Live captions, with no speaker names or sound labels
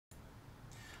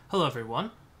Hello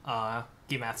everyone,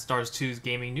 Mathstar's 2's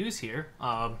gaming news here.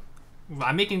 I'm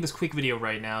making this quick video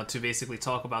right now to basically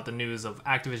talk about the news of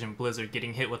Activision-Blizzard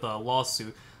getting hit with a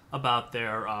lawsuit about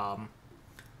their,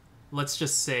 let's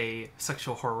just say,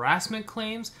 sexual harassment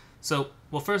claims. So,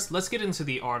 well first, let's get into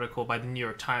the article by the New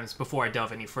York Times before I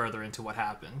delve any further into what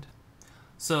happened.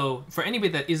 So, for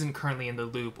anybody that isn't currently in the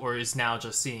loop or is now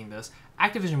just seeing this,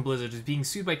 Activision-Blizzard is being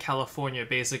sued by California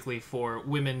basically for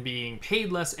women being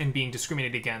paid less and being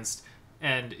discriminated against,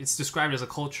 and it's described as a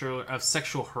culture of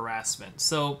sexual harassment.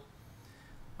 So,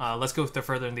 let's go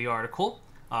further in the article.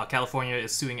 California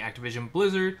is suing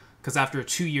Activision-Blizzard because after a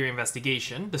 2-year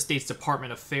investigation, the state's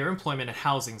Department of Fair Employment and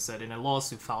Housing said in a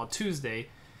lawsuit filed Tuesday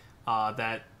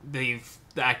that the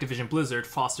Activision-Blizzard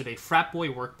fostered a frat boy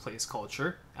workplace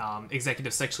culture,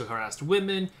 executives sexually harassed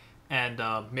women, and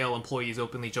male employees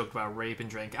openly joked about rape and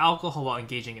drank alcohol while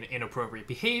engaging in inappropriate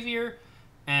behavior,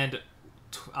 and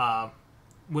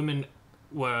women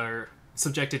were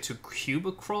subjected to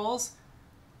cubicle crawls.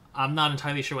 I'm not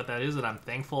entirely sure what that is, and I'm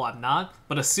thankful I'm not,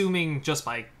 but assuming just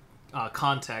by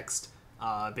context,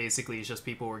 basically it's just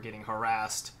people were getting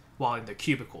harassed while in their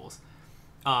cubicles.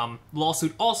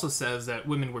 Lawsuit also says that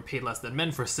women were paid less than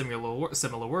men for similar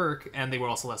work, and they were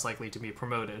also less likely to be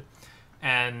promoted.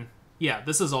 And yeah,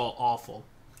 this is all awful.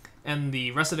 And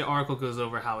the rest of the article goes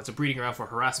over how it's a breeding ground for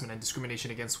harassment and discrimination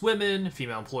against women.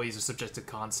 Female employees are subject to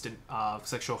constant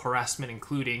sexual harassment,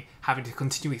 including having to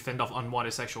continually fend off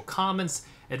unwanted sexual comments,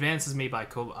 advances made by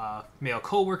male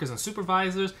co-workers and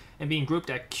supervisors, and being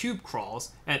grouped at cube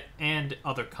crawls and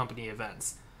other company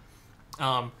events.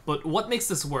 But what makes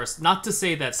this worse, not to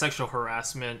say that sexual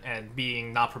harassment and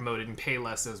being not promoted and pay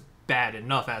less is bad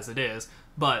enough as it is,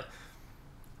 but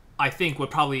I think what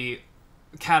probably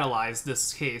catalyzed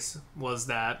this case was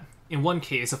that, in one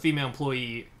case, a female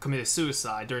employee committed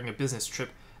suicide during a business trip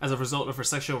as a result of her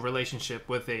sexual relationship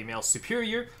with a male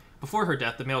superior. Before her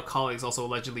death, the male colleagues also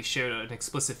allegedly shared an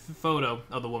explicit photo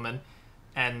of the woman,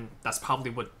 and that's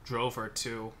probably what drove her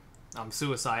to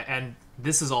suicide. And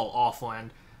this is all awful,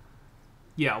 and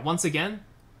yeah, once again,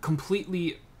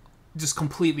 completely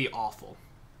awful.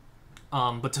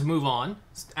 But to move on,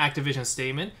 Activision's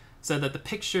statement said that the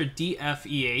picture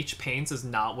DFEH paints is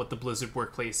not what the Blizzard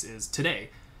workplace is today.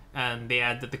 And they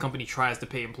add that the company tries to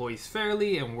pay employees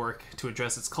fairly and work to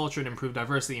address its culture and improve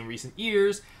diversity in recent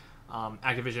years.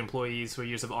 Activision employees for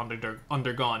years have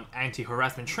undergone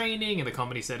anti-harassment training, and the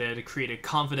company said it had created a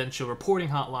confidential reporting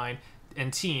hotline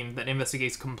and team that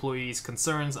investigates employees'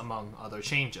 concerns, among other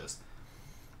changes.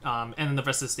 And then the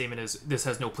rest of the statement is, this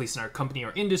has no place in our company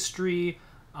or industry.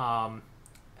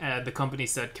 And the company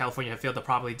said California had failed to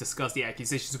properly discuss the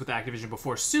accusations with Activision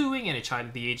before suing, and it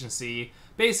chided the agency,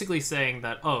 basically saying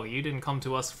that, oh, you didn't come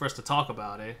to us first to talk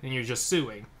about it, and you're just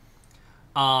suing.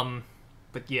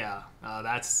 But yeah,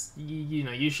 that's,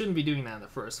 you shouldn't be doing that in the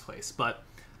first place, but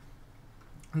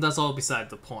that's all beside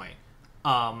the point.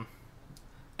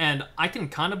 And I can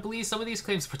kind of believe some of these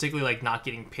claims, particularly like not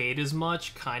getting paid as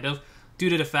much, kind of, due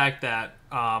to the fact that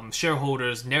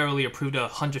shareholders narrowly approved a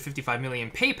 $155 million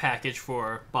pay package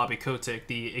for Bobby Kotick,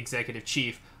 the executive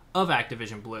chief of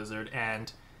Activision Blizzard,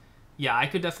 and yeah, I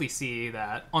could definitely see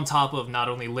that, on top of not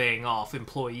only laying off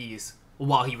employees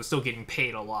while he was still getting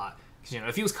paid a lot. Because,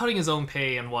 if he was cutting his own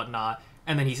pay and whatnot,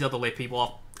 and then he still had to lay people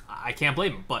off, I can't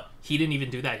blame him, but he didn't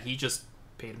even do that. He just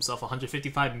paid himself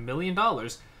 $155 million.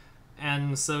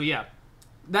 And so, yeah,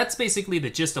 that's basically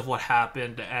the gist of what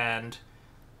happened, and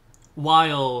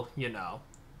while,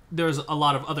 there's a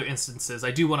lot of other instances,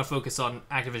 I do want to focus on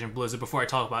Activision Blizzard before I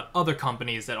talk about other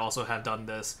companies that also have done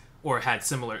this or had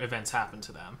similar events happen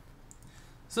to them.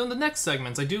 So in the next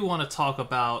segments, I do want to talk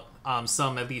about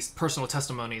some, at least, personal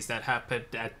testimonies that happened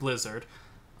at Blizzard.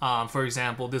 For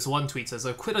example, this one tweet says,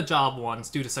 I quit a job once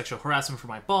due to sexual harassment from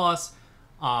my boss,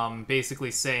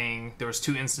 basically saying there was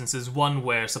 2 instances, one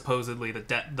where supposedly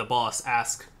the boss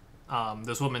asked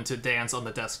this woman to dance on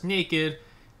the desk naked,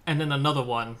 and then another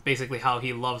one, basically how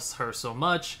he loves her so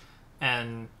much,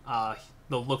 and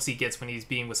the looks he gets when he's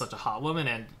being with such a hot woman,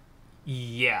 and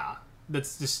yeah,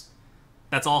 that's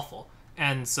awful.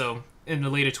 And so, in the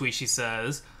later tweet, she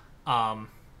says,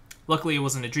 luckily it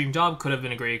wasn't a dream job, could have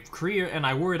been a great career, and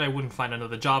I worried I wouldn't find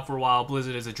another job for a while.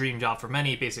 Blizzard is a dream job for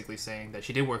many, basically saying that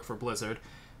she did work for Blizzard.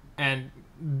 And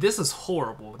this is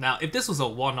horrible. Now, if this was a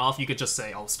one-off, you could just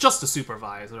say, oh, it's just a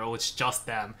supervisor, oh, it's just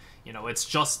them, it's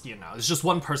just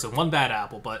one person, one bad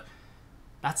apple, but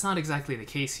that's not exactly the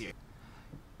case here.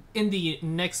 In the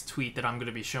next tweet that I'm going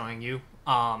to be showing you,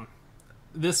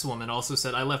 This woman also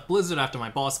said, I left Blizzard after my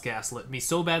boss gaslit me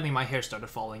so badly my hair started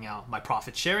falling out. My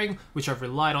profit sharing, which I've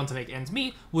relied on to make ends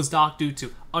meet, was docked due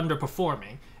to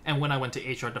underperforming. And when I went to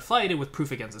HR to fight it with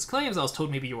proof against his claims, I was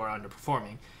told maybe you are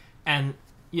underperforming. And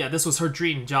yeah, this was her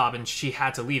dream job, and she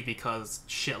had to leave because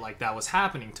shit like that was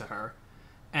happening to her.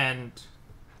 And,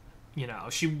 you know,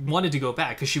 she wanted to go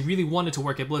back because she really wanted to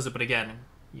work at Blizzard, but again,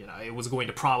 you know, it was going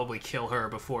to probably kill her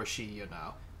before she, you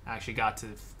know, actually got to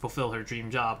fulfill her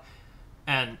dream job.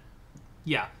 And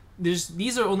yeah,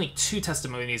 these are only 2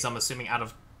 testimonies, I'm assuming, out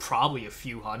of probably a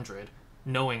few hundred,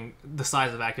 knowing the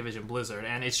size of Activision-Blizzard.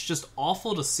 And it's just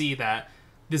awful to see that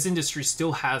this industry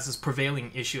still has this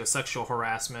prevailing issue of sexual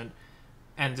harassment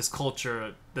and this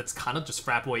culture that's kind of just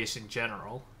frat boyish in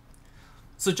general.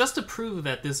 So just to prove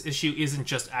that this issue isn't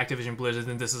just Activision-Blizzard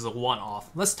and this is a one-off,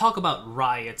 let's talk about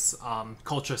Riot's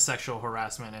culture of sexual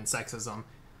harassment and sexism.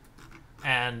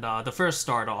 And the first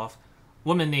start off, a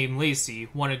woman named Lacey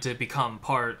wanted to become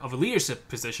part of a leadership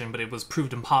position, but it was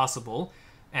proved impossible,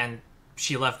 and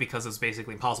she left because it was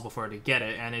basically impossible for her to get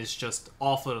it, and it's just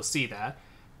awful to see that.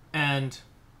 And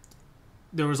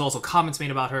there was also comments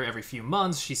made about her every few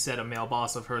months. She said a male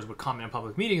boss of hers would comment in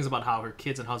public meetings about how her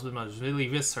kids and husband must really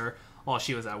miss her while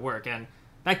she was at work. And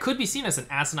that could be seen as an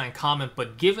asinine comment,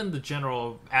 but given the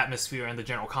general atmosphere and the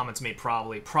general comments made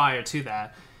probably prior to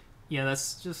that, yeah,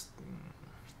 that's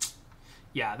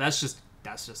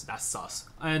sus.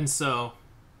 And so,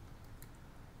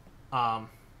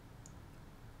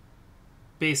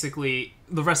 basically,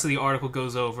 the rest of the article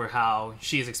goes over how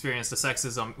she has experienced the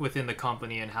sexism within the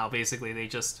company and how basically they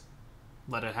just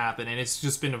let it happen. And it's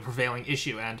just been a prevailing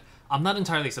issue. And I'm not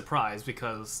entirely surprised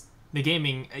because the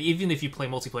gaming, even if you play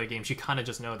multiplayer games, you kind of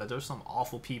just know that there's some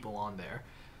awful people on there.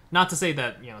 Not to say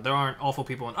that, you know, there aren't awful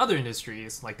people in other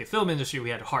industries. Like the film industry, we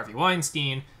had Harvey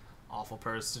Weinstein, awful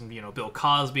person, you know, Bill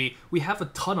Cosby. We have a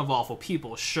ton of awful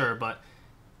people, sure, but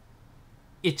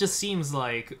it just seems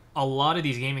like a lot of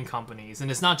these gaming companies, and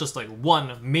it's not just like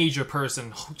one major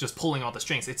person just pulling all the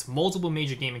strings, it's multiple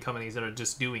major gaming companies that are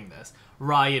just doing this.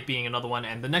 Riot being another one,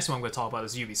 and the next one I'm going to talk about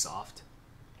is Ubisoft.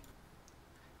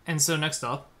 And so next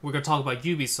up, we're going to talk about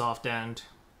Ubisoft, and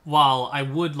while I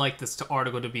would like this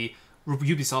article to be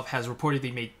Ubisoft has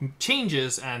reportedly made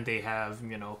changes and they have,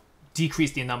 you know,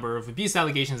 decreased the number of abuse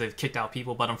allegations, they've kicked out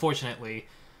people, but unfortunately,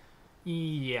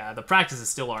 yeah, the practices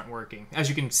still aren't working. As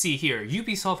you can see here,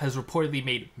 Ubisoft has reportedly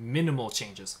made minimal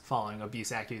changes following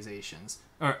abuse accusations,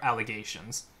 or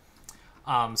allegations.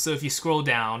 So if you scroll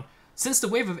down, since the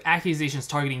wave of accusations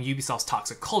targeting Ubisoft's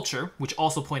toxic culture, which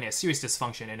also pointed at serious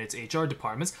dysfunction in its HR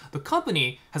departments, the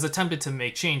company has attempted to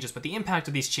make changes, but the impact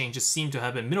of these changes seem to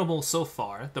have been minimal so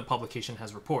far, the publication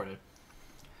has reported.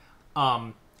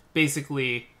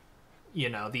 Basically, you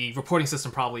know, the reporting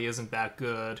system probably isn't that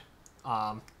good.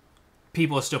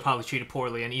 People are still probably treated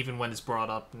poorly, and even when it's brought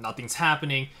up, nothing's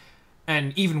happening.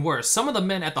 And even worse, some of the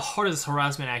men at the heart of this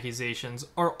harassment accusations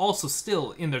are also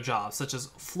still in their jobs, such as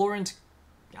Florent,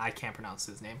 I can't pronounce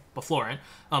his name, but Florent,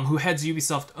 who heads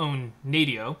Ubisoft's own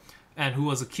Nadio, and who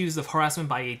was accused of harassment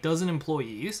by a dozen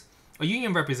employees. A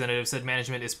union representative said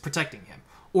management is protecting him.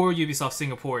 Or Ubisoft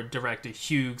Singapore director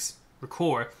Hugues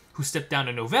Ricoeur, who stepped down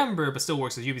in November but still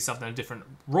works at Ubisoft in a different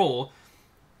role.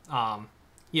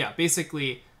 Yeah,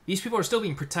 basically, these people are still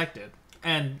being protected.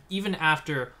 And even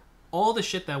after all the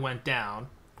shit that went down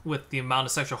with the amount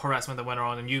of sexual harassment that went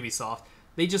on in Ubisoft,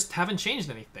 they just haven't changed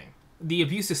anything. The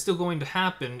abuse is still going to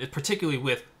happen, particularly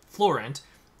with Florent,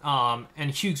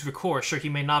 and Hugues Ricoeur. Sure, he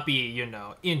may not be, you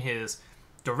know, in his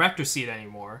director seat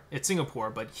anymore at Singapore,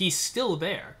 but he's still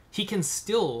there. He can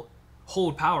still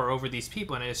hold power over these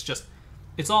people, and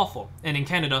it's awful. And in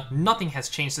Canada, nothing has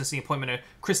changed since the appointment of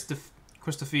Christophe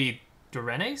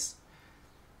Durenes?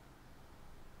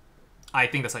 I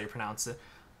think that's how you pronounce it.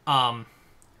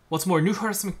 What's more, new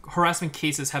harassment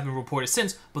cases have been reported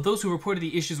since, but those who reported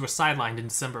the issues were sidelined in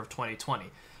December of 2020.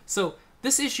 So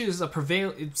this issue is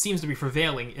it seems to be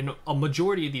prevailing in a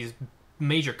majority of these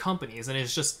major companies, and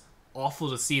it's just awful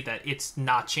to see that it's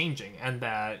not changing, and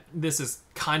that this is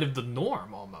kind of the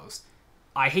norm almost.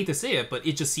 I hate to say it, but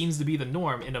it just seems to be the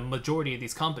norm in a majority of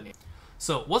these companies.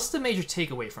 So what's the major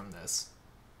takeaway from this?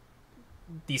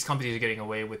 These companies are getting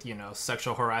away with, you know,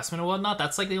 sexual harassment and whatnot.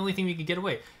 That's like the only thing you could get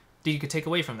away, that you could take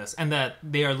away from this, and that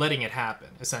they are letting it happen,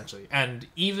 essentially. And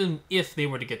even if they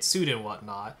were to get sued and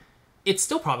whatnot, it's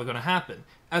still probably going to happen.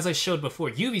 As I showed before,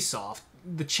 Ubisoft,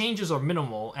 the changes are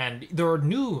minimal, and there are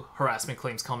new harassment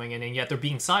claims coming in, and yet they're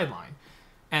being sidelined.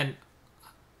 And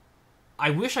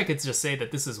I wish I could just say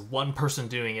that this is one person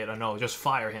doing it, or no, just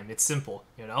fire him. It's simple,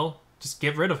 you know? Just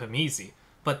get rid of him easy.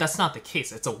 But that's not the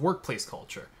case. It's a workplace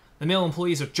culture. The male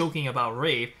employees are joking about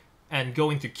rape and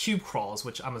going through cube crawls,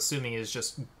 which I'm assuming is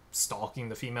just stalking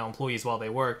the female employees while they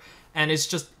work. And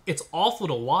it's awful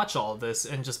to watch all of this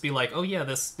and just be like, oh yeah,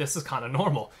 this is kind of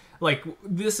normal. Like,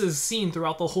 this is seen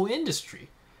throughout the whole industry.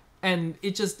 And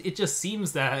it just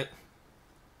seems that,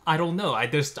 I don't know, I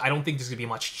don't think there's gonna be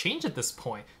much change at this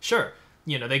point. Sure,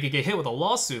 they could get hit with a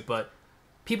lawsuit, but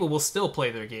people will still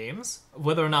play their games,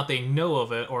 whether or not they know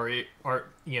of it, or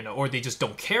they just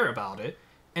don't care about it.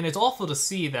 And it's awful to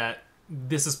see that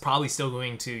this is probably still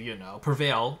going to,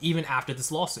 prevail even after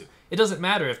this lawsuit. It doesn't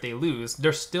matter if they lose,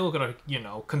 they're still gonna,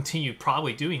 continue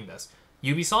probably doing this.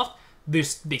 Ubisoft, they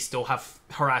still have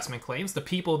harassment claims. The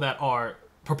people that are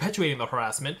perpetuating the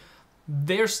harassment,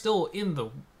 they're still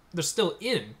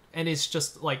in, and it's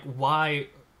just like, why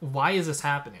is this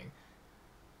happening?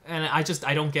 And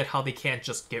I don't get how they can't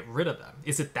just get rid of them.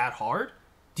 Is it that hard?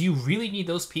 Do you really need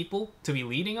those people to be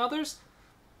leading others?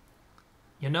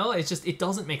 It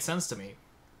doesn't make sense to me.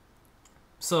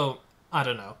 So, I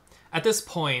don't know. At this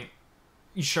point,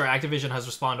 sure, Activision has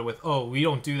responded with, oh, we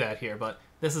don't do that here, but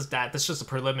that's just a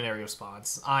preliminary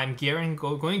response. I'm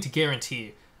going to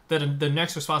guarantee that the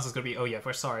next response is going to be, oh yeah,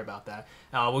 we're sorry about that.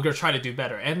 We're going to try to do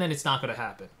better. And then it's not going to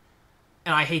happen.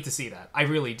 And I hate to see that. I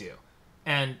really do.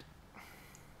 And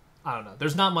I don't know.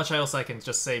 There's not much else I can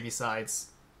just say besides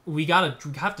we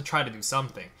have to try to do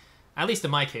something. At least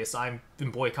in my case, I've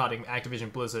been boycotting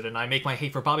Activision-Blizzard, and I make my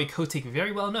hate for Bobby Kotick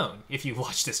very well known, if you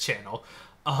watch this channel.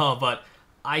 But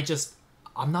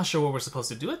I'm not sure what we're supposed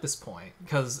to do at this point,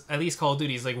 because at least Call of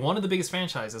Duty is like one of the biggest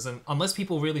franchises, and unless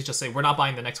people really just say, we're not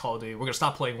buying the next Call of Duty, we're going to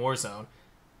stop playing Warzone,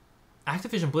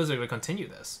 Activision-Blizzard are going to continue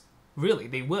this. Really,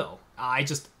 they will. I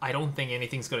don't think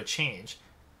anything's going to change,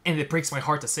 and it breaks my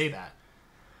heart to say that.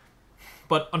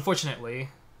 But unfortunately,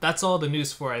 that's all the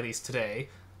news for at least today.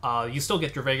 You still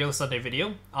get your regular Sunday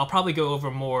video. I'll probably go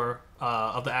over more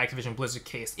of the Activision-Blizzard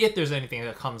case if there's anything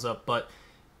that comes up. But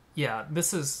yeah,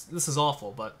 this is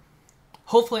awful. But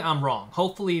hopefully I'm wrong.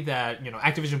 Hopefully that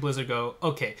Activision-Blizzard go,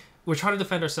 okay, we're trying to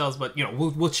defend ourselves, but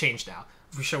we'll change now.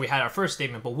 For sure, we had our first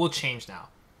statement, but we'll change now.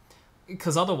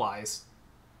 Because otherwise,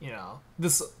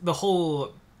 the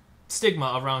whole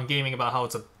stigma around gaming about how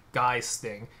it's a guy's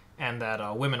thing and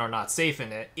that women are not safe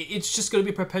in it, it's just going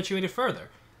to be perpetuated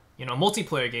further.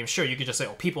 Multiplayer games, sure, you could just say,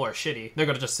 oh, people are shitty. They're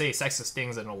going to just say sexist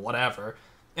things and whatever.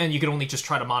 And you can only just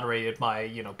try to moderate it by,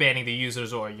 banning the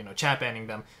users or, chat banning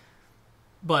them.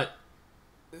 But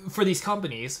for these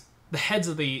companies, the heads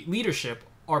of the leadership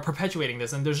are perpetuating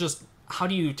this, and there's just, how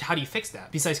do you fix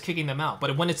that besides kicking them out?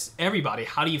 But when it's everybody,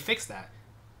 how do you fix that?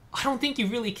 I don't think you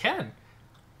really can.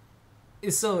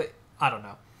 So, I don't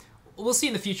know. We'll see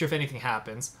in the future if anything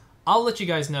happens. I'll let you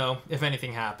guys know if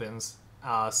anything happens.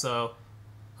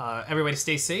 Everybody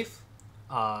stay safe.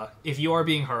 If you are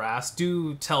being harassed,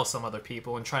 do tell some other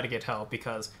people and try to get help,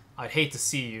 because I'd hate to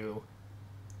see you,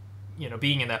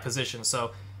 being in that position.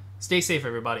 So stay safe,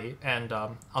 everybody, and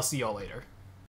I'll see y'all later.